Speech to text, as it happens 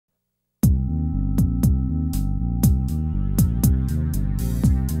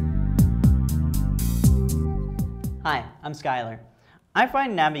Hi, I'm Skylar. I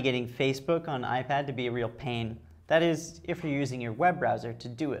find navigating Facebook on iPad to be a real pain. That is, if you're using your web browser to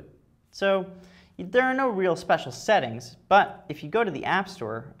do it. So, there are no real special settings, but if you go to the App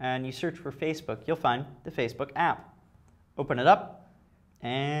Store and you search for Facebook, you'll find the Facebook app. Open it up,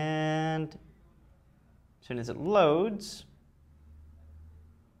 and as soon as it loads,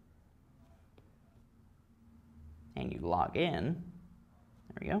 and you log in,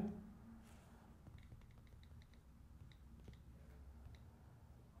 there we go.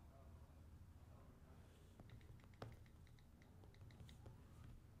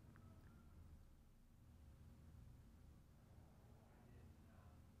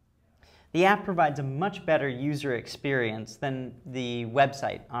 The app provides a much better user experience than the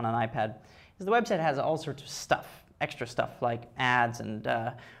website on an iPad, because the website has all sorts of stuff, extra stuff like ads and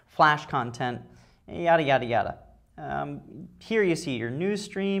flash content, yada yada yada. Here you see your news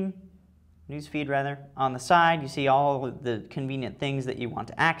feed rather. On the side you see all of the convenient things that you want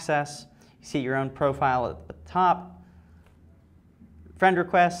to access. You see your own profile at the top, friend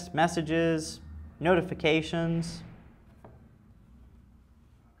requests, messages, notifications.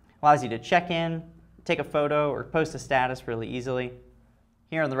 Allows you to check in, take a photo, or post a status really easily.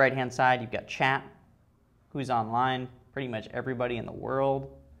 Here on the right-hand side, you've got chat, who's online, pretty much everybody in the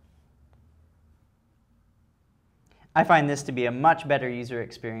world. I find this to be a much better user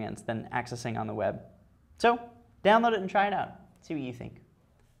experience than accessing on the web. So, download it and try it out. See what you think.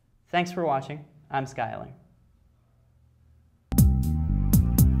 Thanks for watching. I'm Skylar.